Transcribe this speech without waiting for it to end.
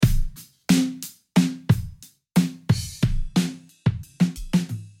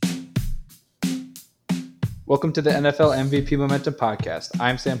Welcome to the NFL MVP Momentum Podcast.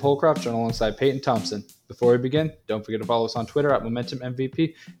 I'm Sam Holcroft, joined alongside Payton Thompson. Before we begin, don't forget to follow us on Twitter at Momentum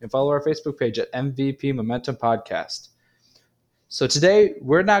MVP and follow our Facebook page at MVP Momentum Podcast. So today,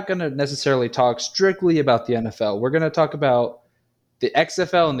 we're not going to necessarily talk strictly about the NFL. We're going to talk about the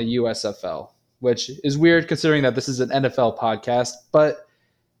XFL and the USFL, which is weird considering that this is an NFL podcast, but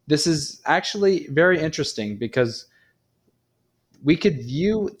this is actually very interesting because we could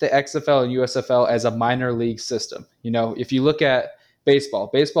view the XFL and USFL as a minor league system. You know, if you look at baseball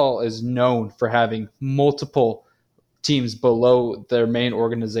is known for having multiple teams below their main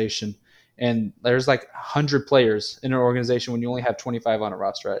organization. And there's like 100 players in an organization when you only have 25 on a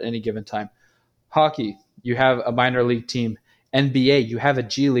roster at any given time. Hockey, you have a minor league team. NBA, you have a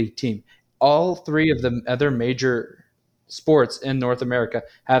G League team. All three of the other major sports in North America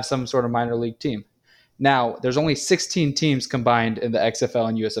have some sort of minor league team. Now, there's only 16 teams combined in the XFL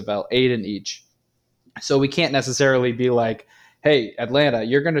and USFL, 8 in each. So we can't necessarily be like, hey, Atlanta,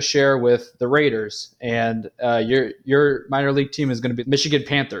 you're going to share with the Raiders, and your minor league team is going to be Michigan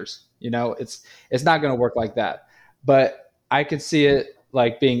Panthers. You know, it's not going to work like that. But I could see it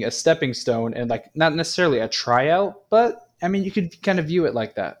like being a stepping stone and like not necessarily a tryout, but I mean, you could kind of view it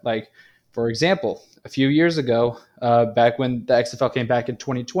like that. Like, for example, a few years ago, back when the XFL came back in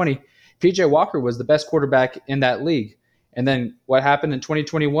 2020, PJ Walker was the best quarterback in that league. And then what happened in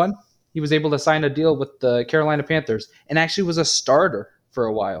 2021? He was able to sign a deal with the Carolina Panthers and actually was a starter for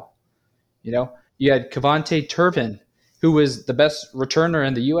a while. You know, you had Kevontae Turpin, who was the best returner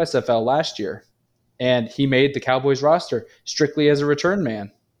in the USFL last year. And he made the Cowboys roster strictly as a return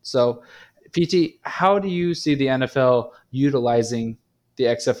man. So, PT, how do you see the NFL utilizing the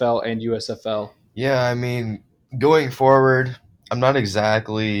XFL and USFL? Yeah, I mean, going forward, I'm not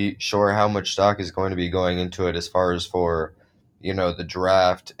exactly sure how much stock is going to be going into it as far as for, the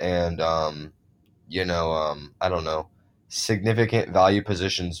draft and, I don't know, significant value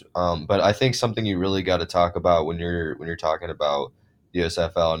positions. But I think something you really got to talk about when you're talking about the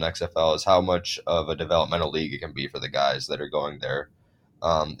USFL and XFL is how much of a developmental league it can be for the guys that are going there,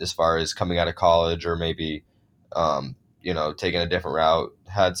 as far as coming out of college or maybe, taking a different route,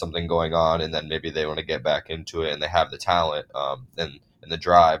 had something going on, and then maybe they want to get back into it and they have the talent and the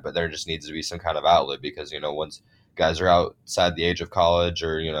drive, but there just needs to be some kind of outlet because, once guys are outside the age of college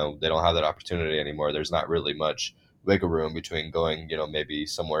or, they don't have that opportunity anymore, there's not really much wiggle room between going, maybe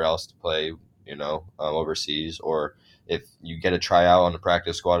somewhere else to play, overseas, or if you get a tryout on the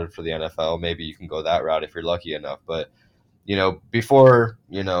practice squad for the NFL, maybe you can go that route if you're lucky enough. But, before,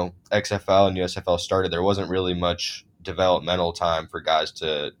 XFL and USFL started, there wasn't really much developmental time for guys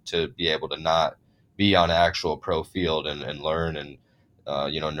to be able to not be on an actual pro field and learn and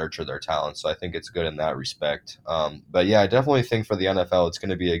nurture their talent. So I think it's good in that respect. But yeah, I definitely think for the NFL it's going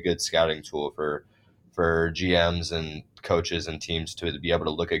to be a good scouting tool for GMs and coaches and teams to be able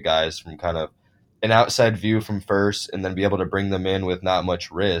to look at guys from kind of an outside view from first and then be able to bring them in with not much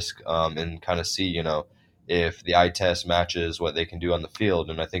risk and kind of see if the eye test matches what they can do on the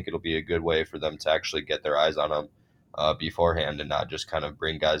field. And I think it'll be a good way for them to actually get their eyes on them beforehand and not just kind of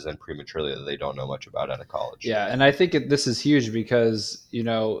bring guys in prematurely that they don't know much about out of college. Yeah, and I think this is huge because,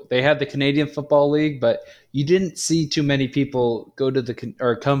 they had the Canadian Football League, but you didn't see too many people go to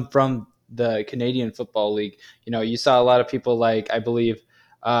or come from the Canadian Football League. You saw a lot of people like, I believe,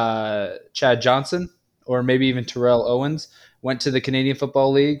 Chad Johnson or maybe even Terrell Owens went to the Canadian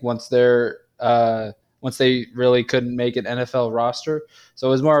Football League once they really couldn't make an NFL roster. So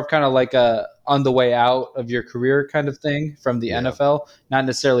it was more of kind of like a on the way out of your career kind of thing from the NFL, not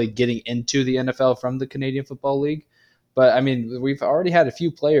necessarily getting into the NFL from the Canadian Football League. But, I mean, we've already had a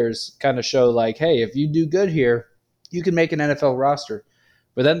few players kind of show like, hey, if you do good here, you can make an NFL roster.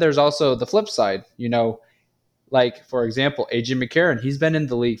 But then there's also the flip side, like, for example, A.J. McCarron, he's been in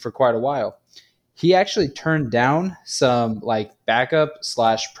the league for quite a while. He actually turned down some like backup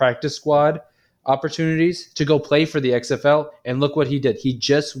 / practice squad opportunities to go play for the XFL, and look what he did. He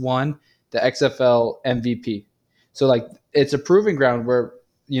just won the XFL MVP. So like it's a proving ground where,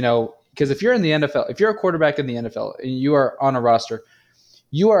 because if you're in the NFL, if you're a quarterback in the NFL and you are on a roster,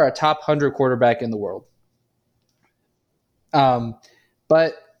 you are a top 100 quarterback in the world.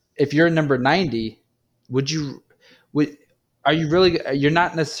 But if you're number 90, are you really, you're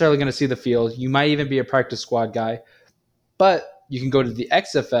not necessarily going to see the field. You might even be a practice squad guy, but you can go to the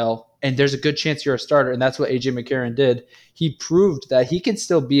XFL and there's a good chance you're a starter. And that's what A.J. McCarron did. He proved that he can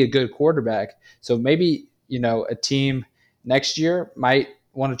still be a good quarterback. So maybe, a team next year might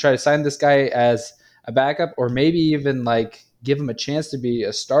want to try to sign this guy as a backup or maybe even like give him a chance to be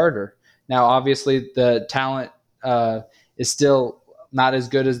a starter. Now, obviously the talent is still not as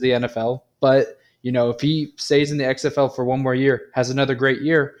good as the NFL, but If he stays in the XFL for one more year, has another great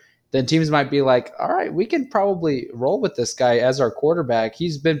year, then teams might be like, all right, we can probably roll with this guy as our quarterback.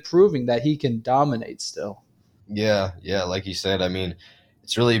 He's been proving that he can dominate still. Yeah, like you said, I mean,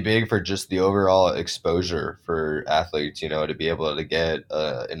 it's really big for just the overall exposure for athletes, to be able to get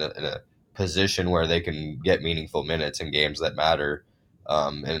in a position where they can get meaningful minutes in games that matter,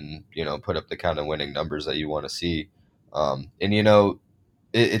 and put up the kind of winning numbers that you want to see. And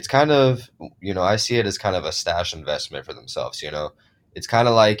it's kind of, I see it as kind of a stash investment for themselves. It's kind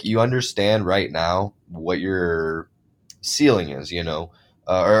of like you understand right now what your ceiling is,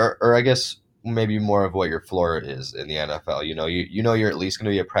 or I guess maybe more of what your floor is in the NFL. You know you're at least going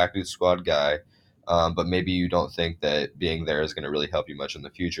to be a practice squad guy, but maybe you don't think that being there is going to really help you much in the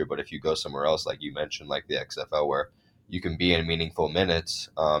future. But if you go somewhere else, like you mentioned, like the XFL, where you can be in meaningful minutes,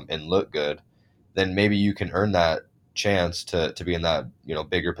 and look good, then maybe you can earn that chance to be in that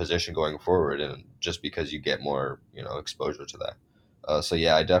bigger position going forward, and just because you get more exposure to that. So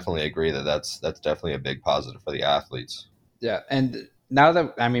yeah, I definitely agree that that's definitely a big positive for the athletes. Yeah, and now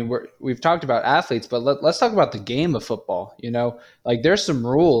that we've talked about athletes, but let's talk about the game of football. Like there's some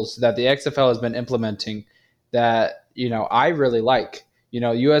rules that the XFL has been implementing that I really like.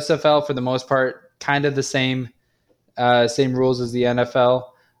 USFL for the most part, kind of the same rules as the NFL.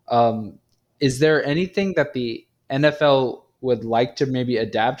 Is there anything that the NFL would like to maybe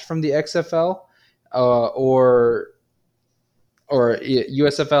adapt from the XFL, or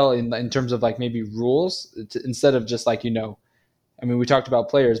USFL in terms of like maybe rules instead of just like we talked about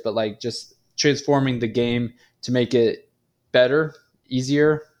players, but like just transforming the game to make it better,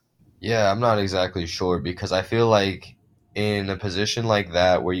 easier. Yeah, I'm not exactly sure because I feel like in a position like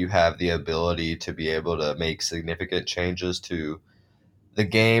that where you have the ability to be able to make significant changes to the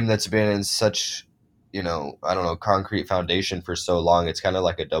game that's been in such, I don't know, concrete foundation for so long, it's kind of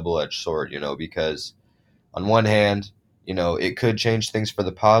like a double-edged sword, because on one hand, it could change things for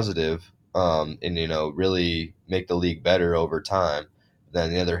the positive, and really make the league better over time. Then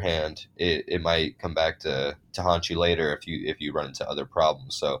on the other hand, it might come back to haunt you later if you run into other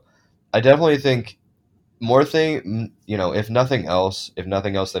problems. So I definitely think more thing, if nothing else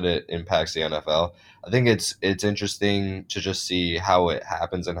that it impacts the NFL. I think it's interesting to just see how it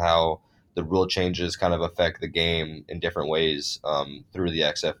happens and how the rule changes kind of affect the game in different ways, through the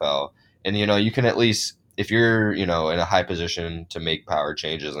XFL. And you can at least, if you're in a high position to make power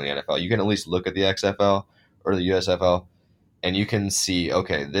changes in the NFL, you can at least look at the XFL or the USFL, and you can see,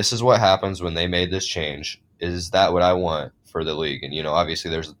 okay, this is what happens when they made this change. Is that what I want for the league? And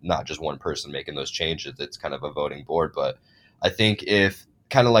obviously, there's not just one person making those changes. It's kind of a voting board. But I think if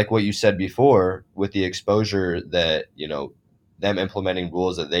kind of like what you said before, with the exposure that them implementing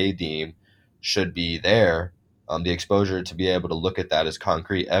rules that they deem should be there, the exposure to be able to look at that as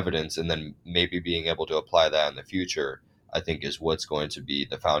concrete evidence, and then maybe being able to apply that in the future, I think is what's going to be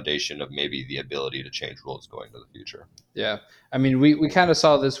the foundation of maybe the ability to change rules going to the future. Yeah. We kind of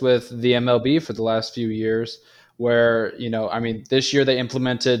saw this with the MLB for the last few years where, this year they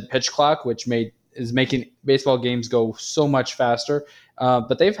implemented pitch clock, which is making baseball games go so much faster.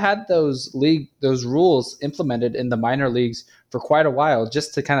 But they've had those rules implemented in the minor leagues for quite a while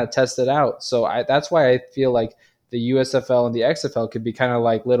just to kind of test it out. So that's why I feel like the USFL and the XFL could be kind of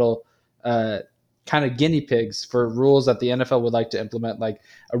like little kind of guinea pigs for rules that the NFL would like to implement. Like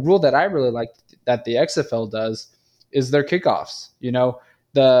a rule that I really like that the XFL does is their kickoffs.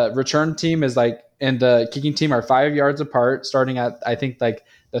 The return team is like, and the kicking team are 5 yards apart, starting at, I think, like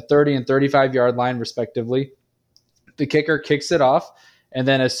the 30 and 35-yard line, respectively. The kicker kicks it off, and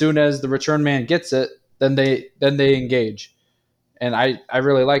then as soon as the return man gets it, then they engage. And I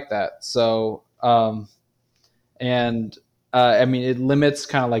really like that. So, it limits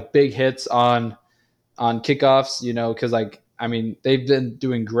kind of like big hits on kickoffs, because they've been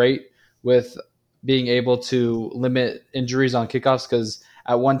doing great with being able to limit injuries on kickoffs, because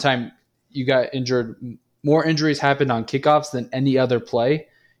at one time you got injured. More injuries happened on kickoffs than any other play,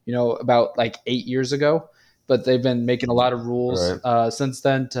 about like 8 years ago. But they've been making a lot of rules since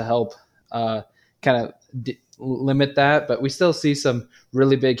then to help kind of limit that. But we still see some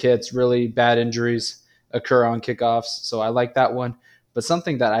really big hits, really bad injuries occur on kickoffs. So I like that one. But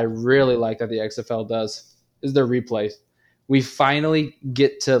something that I really like that the XFL does is their replays. We finally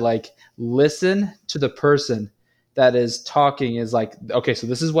get to like listen to the person that is talking, is like, okay, so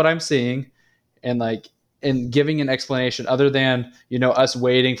this is what I'm seeing, and giving an explanation other than us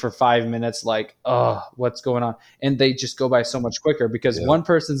waiting for 5 minutes like, oh, what's going on? And they just go by so much quicker because one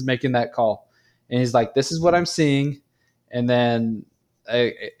person's making that call and he's like, this is what I'm seeing, and then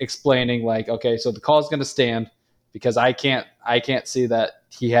explaining like, okay, so the call is going to stand because I can't see that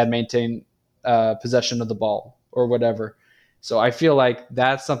he had maintained possession of the ball or whatever. So I feel like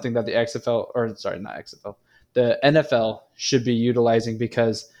that's something that the XFL, or sorry, not XFL, the NFL should be utilizing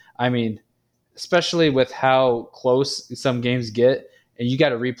because, I mean, especially with how close some games get, and you got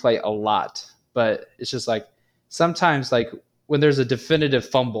to replay a lot. But it's just like sometimes, like when there's a definitive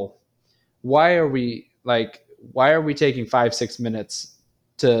fumble, why are we like why are we taking 5-6 minutes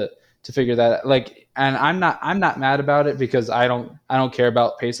to figure that out? Like, and I'm not mad about it because I don't care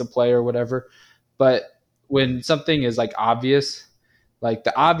about pace of play or whatever. But when something is like obvious, like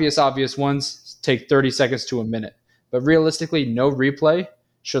the obvious ones take 30 seconds to a minute. But realistically, no replay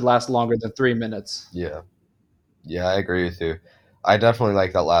should last longer than 3 minutes. Yeah. Yeah, I agree with you. I definitely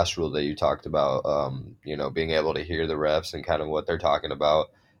like that last rule that you talked about, being able to hear the refs and kind of what they're talking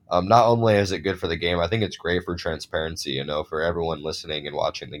about. Not only is it good for the game, I think it's great for transparency, for everyone listening and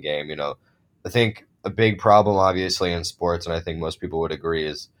watching the game. I think a big problem, obviously, in sports, and I think most people would agree,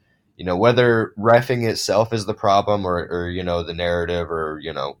 is, whether reffing itself is the problem or the narrative or,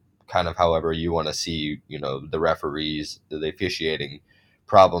 kind of however you want to see, the referees, the officiating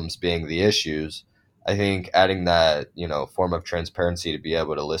problems being the issues. I think adding that, form of transparency to be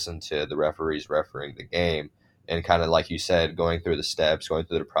able to listen to the referees refereeing the game and kind of like you said, going through the steps, going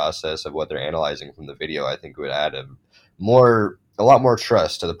through the process of what they're analyzing from the video, I think would add a lot more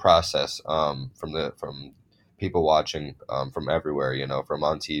trust to the process from people watching from everywhere, from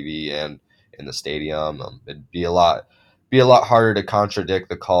on TV and in the stadium. It'd be a lot harder to contradict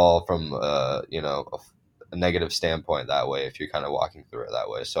the call from a negative standpoint that way if you're kind of walking through it that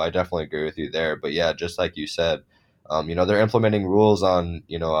way. So I definitely agree with you there. But yeah, just like you said, they're implementing rules on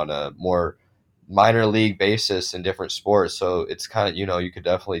a more minor league basis in different sports. So it's kind of, you could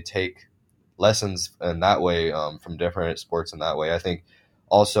definitely take lessons in that way from different sports in that way. I think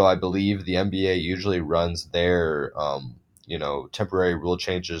also, I believe the NBA usually runs their, temporary rule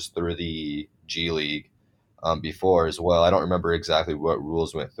changes through the G League before as well. I don't remember exactly what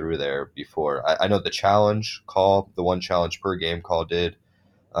rules went through there before. I know the challenge call, the one challenge per game call did,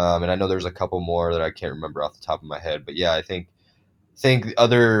 and I know there's a couple more that I can't remember off the top of my head. But yeah, I think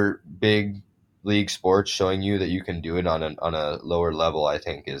other big league sports showing you that you can do it on a lower level, I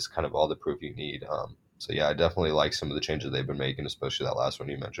think, is kind of all the proof you need. So yeah, I definitely like some of the changes they've been making, especially that last one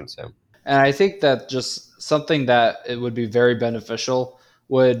you mentioned, Sam. And I think that just something that it would be very beneficial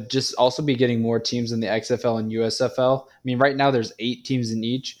would just also be getting more teams in the XFL and USFL. I mean, right now there's 8 teams in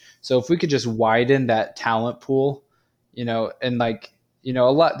each. So if we could just widen that talent pool, and like,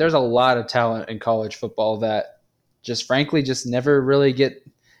 there's a lot of talent in college football that just frankly just never really get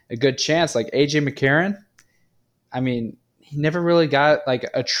a good chance. Like AJ McCarron, I mean, he never really got like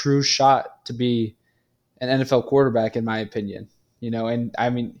a true shot to be an NFL quarterback, in my opinion. And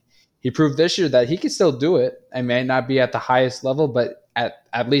I mean, he proved this year that he could still do it. I may not be at the highest level, but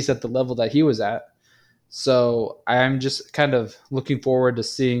at least at the level that he was at. So I'm just kind of looking forward to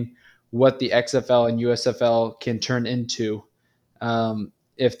seeing what the XFL and USFL can turn into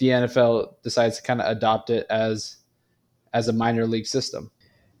if the NFL decides to kind of adopt it as a minor league system.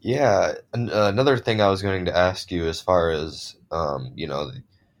 Yeah, and another thing I was going to ask you as far as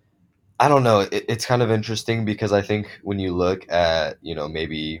I don't know, it's kind of interesting because I think when you look at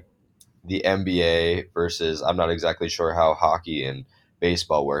maybe the NBA versus, I'm not exactly sure how hockey and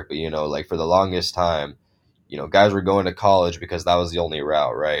baseball work, but like for the longest time, guys were going to college because that was the only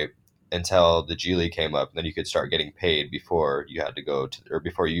route, right? Until the G League came up, and then you could start getting paid before you had to go to, or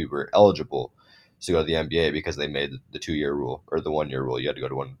before you were eligible to go to the NBA because they made the 2 year rule or the 1 year rule. You had to go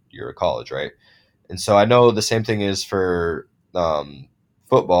to 1 year of college, right? And so I know the same thing is for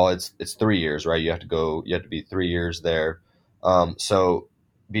football. It's 3 years, right? You have to be 3 years there. So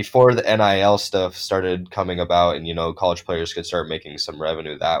before the NIL stuff started coming about and, college players could start making some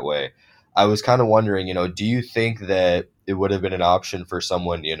revenue that way, I was kind of wondering, do you think that it would have been an option for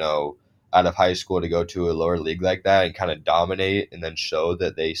someone, out of high school to go to a lower league like that and kind of dominate and then show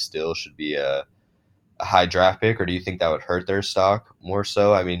that they still should be a high draft pick? Or do you think that would hurt their stock more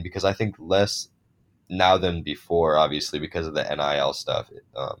so? I mean, because I think less now than before, obviously, because of the NIL stuff.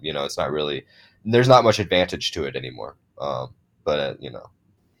 It's not really, there's not much advantage to it anymore. But.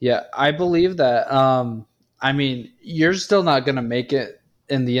 Yeah, I believe that. I mean, you're still not going to make it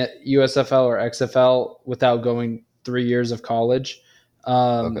in the USFL or XFL without going 3 years of college.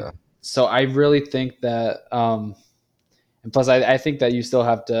 Okay. So I really think that, and plus, I think that you still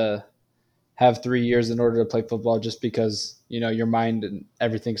have to have 3 years in order to play football, just because your mind and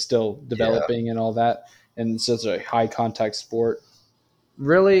everything's still Yeah. developing and all that, and it's such a high contact sport.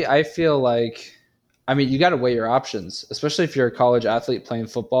 Really, I feel like, I mean, you got to weigh your options, especially if you're a college athlete playing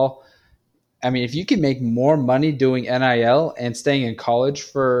football. I mean, if you can make more money doing NIL and staying in college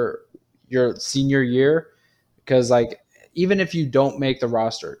for your senior year, because like even if you don't make the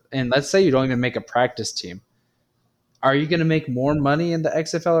roster, and let's say you don't even make a practice team, are you going to make more money in the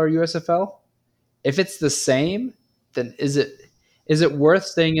XFL or USFL? If it's the same, then is it worth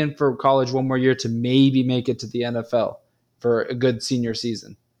staying in for college one more year to maybe make it to the NFL for a good senior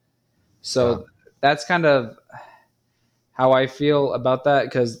season? Yeah. So that's kind of how I feel about that,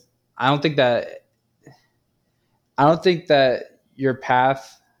 because I don't think that your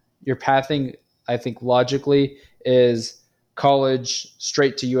pathing, I think logically is college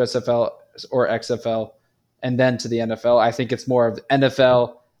straight to USFL or XFL and then to the NFL. I think it's more of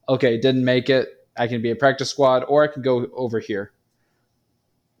NFL. Okay, didn't make it. I can be a practice squad, or I can go over here.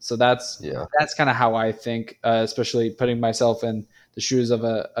 So that's Yeah. kind of how I think, especially putting myself in the shoes of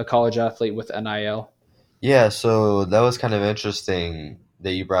a college athlete with NIL. Yeah, so that was kind of interesting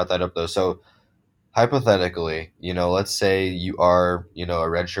that you brought that up, though. So hypothetically, let's say you are, a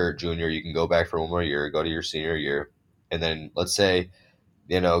redshirt junior, you can go back for one more year, go to your senior year, and then let's say,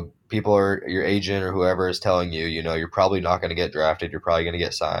 people are your agent or whoever is telling you, you're probably not going to get drafted, you're probably going to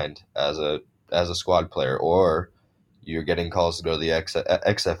get signed as a squad player, or you're getting calls to go to the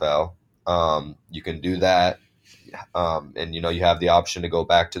XFL. You can do that, and you have the option to go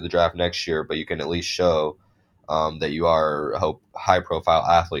back to the draft next year, but you can at least show that you are a high-profile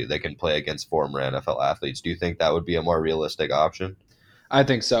athlete that can play against former NFL athletes. Do you think that would be a more realistic option? I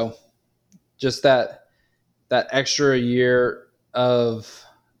think so. Just that extra year of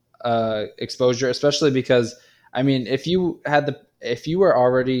exposure, especially because I mean, if you were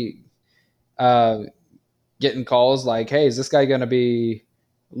already getting calls like, "Hey, is this guy going to be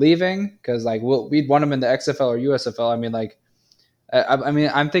leaving?" Because like we'd want him in the XFL or USFL. I mean, like, I mean,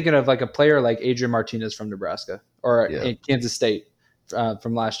 I'm thinking of like a player like Adrian Martinez from Nebraska or Yeah. Kansas State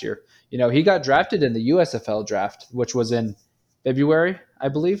from last year. He got drafted in the USFL draft, which was in February, I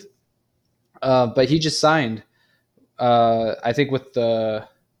believe. But he just signed, I think, with the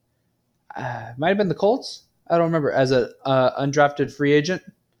might have been the Colts. I don't remember, as a undrafted free agent.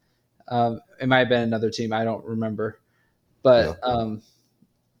 It might have been another team. I don't remember. Yeah. But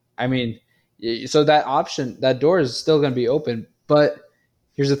I mean, so that door is still going to be open. But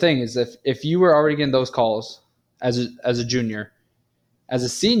here's the thing: is if you were already getting those calls as a junior, as a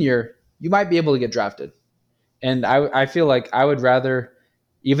senior, you might be able to get drafted. And I feel like I would rather,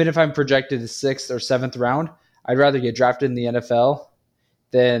 even if I'm projected to 6th or 7th round, I'd rather get drafted in the NFL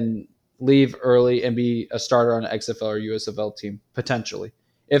than leave early and be a starter on an XFL or USFL team potentially.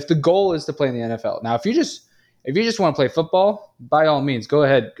 If the goal is to play in the NFL. Now, if you just want to play football, by all means, go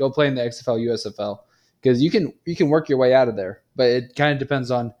ahead, go play in the XFL, USFL, because you can work your way out of there. But it kind of depends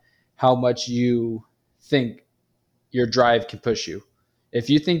on how much you think your drive can push you. If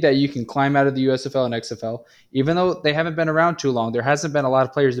you think that you can climb out of the USFL and XFL, even though they haven't been around too long, there hasn't been a lot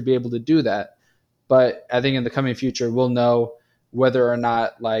of players to be able to do that. But I think in the coming future, we'll know whether or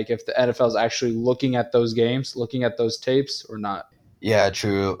not, like, if the NFL is actually looking at those games, looking at those tapes or not. Yeah,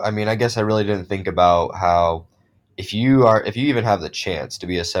 true. I mean, I guess I really didn't think about how if you even have the chance to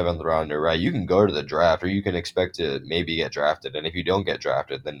be a seventh rounder, right, you can go to the draft or you can expect to maybe get drafted. And if you don't get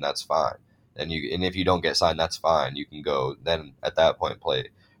drafted, then that's fine. And if you don't get signed, that's fine. You can go then at that point play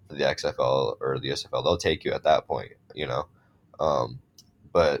for the XFL or the USFL. They'll take you at that point. Um,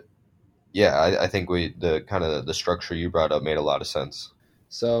 but yeah, I think the kind of the structure you brought up made a lot of sense.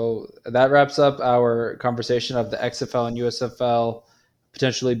 So that wraps up our conversation of the XFL and USFL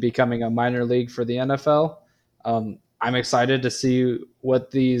potentially becoming a minor league for the NFL. I'm excited to see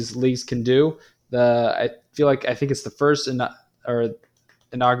what these leagues can do. I think it's the first or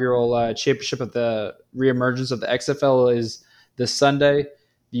inaugural championship of the reemergence of the XFL is this Sunday.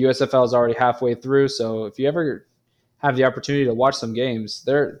 The USFL is already halfway through, so if you ever have the opportunity to watch some games,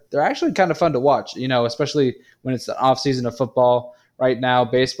 they're actually kind of fun to watch. Especially when it's the off season of football. Right now,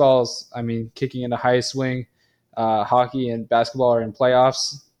 baseball's, kicking into high swing. Hockey and basketball are in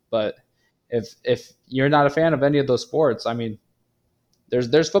playoffs, but if you're not a fan of any of those sports,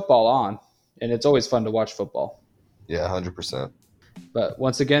 there's football on, and it's always fun to watch football. Yeah, 100%. But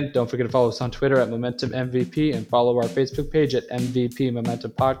once again, don't forget to follow us on Twitter at Momentum MVP and follow our Facebook page at MVP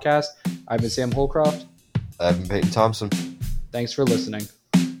Momentum Podcast. I've been Sam Holcroft. I've been Payton Thompson. Thanks for listening.